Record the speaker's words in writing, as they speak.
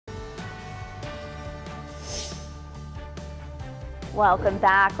Welcome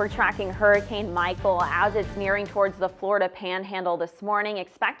back. We're tracking Hurricane Michael as it's nearing towards the Florida Panhandle this morning.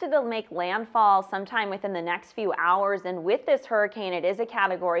 Expected to make landfall sometime within the next few hours. And with this hurricane, it is a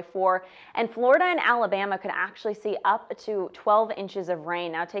Category 4. And Florida and Alabama could actually see up to 12 inches of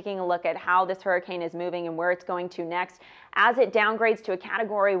rain. Now, taking a look at how this hurricane is moving and where it's going to next. As it downgrades to a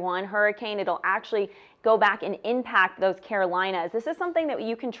Category 1 hurricane, it'll actually go back and impact those Carolinas. This is something that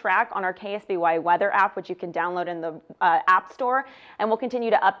you can track on our KSBY weather app, which you can download in the App Store. And we'll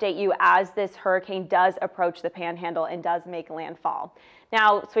continue to update you as this hurricane does approach the Panhandle and does make landfall.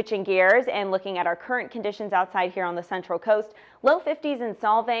 Now, switching gears and looking at our current conditions outside here on the Central Coast, low 50s in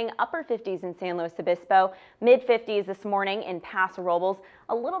Solvang, upper 50s in San Luis Obispo, mid 50s this morning in Paso Robles,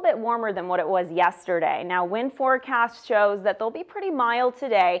 a little bit warmer than what it was yesterday. Now, wind forecast shows that they'll be pretty mild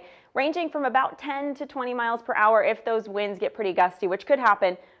today, ranging from about 10 to 20 miles per hour if those winds get pretty gusty, which could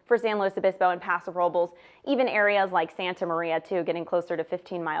happen for San Luis Obispo and Paso Robles, even areas like Santa Maria too, getting closer to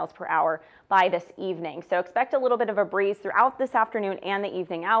 15 miles per hour by this evening. So expect a little bit of a breeze throughout this afternoon and the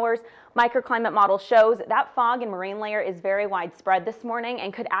evening hours. Microclimate model shows that fog and marine layer is very widespread this morning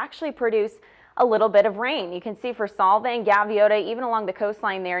and could actually produce a little bit of rain. You can see for Solvang, Gaviota, even along the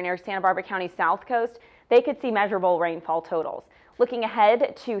coastline there near Santa Barbara County South Coast, they could see measurable rainfall totals. Looking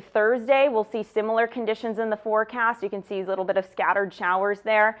ahead to Thursday, we'll see similar conditions in the forecast. You can see a little bit of scattered showers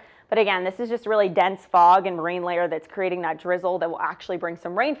there. But again, this is just really dense fog and marine layer that's creating that drizzle that will actually bring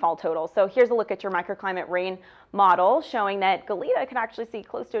some rainfall totals. So here's a look at your microclimate rain model showing that Goleta could actually see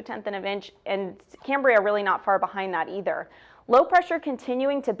close to 1/10 of an inch, and Cambria really not far behind that either. Low pressure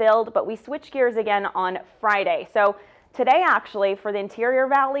continuing to build, but we switch gears again on Friday. So today actually for the interior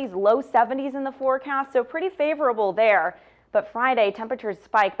valleys, low 70s in the forecast, so pretty favorable there. But Friday, temperatures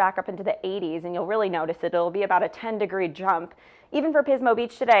spike back up into the 80s, and you'll really notice it. It'll be about a 10-degree jump. Even for Pismo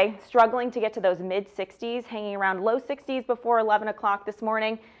Beach today, struggling to get to those mid-60s, hanging around low 60s before 11 o'clock this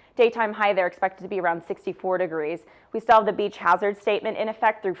morning. Daytime high there expected to be around 64 degrees. We still have the beach hazard statement in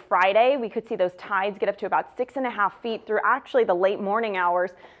effect through Friday. We could see those tides get up to about 6.5 feet through actually the late morning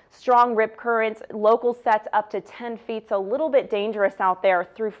hours. Strong rip currents, local sets up to 10 feet, so a little bit dangerous out there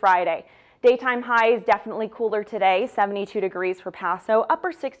through Friday. Daytime highs definitely cooler today, 72 degrees for Paso,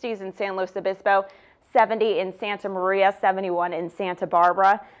 upper 60s in San Luis Obispo, 70 in Santa Maria, 71 in Santa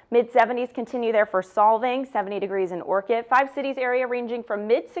Barbara. Mid 70s continue there for Solvang, 70 degrees in Orchid. 5 cities area ranging from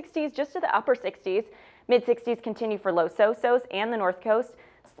mid 60s just to the upper 60s. Mid 60s continue for Los Osos and the North Coast.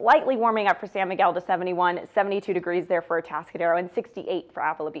 Slightly warming up for San Miguel to 71, 72 degrees there for Atascadero, and 68 for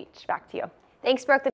Avila Beach. Back to you. Thanks, Brooke.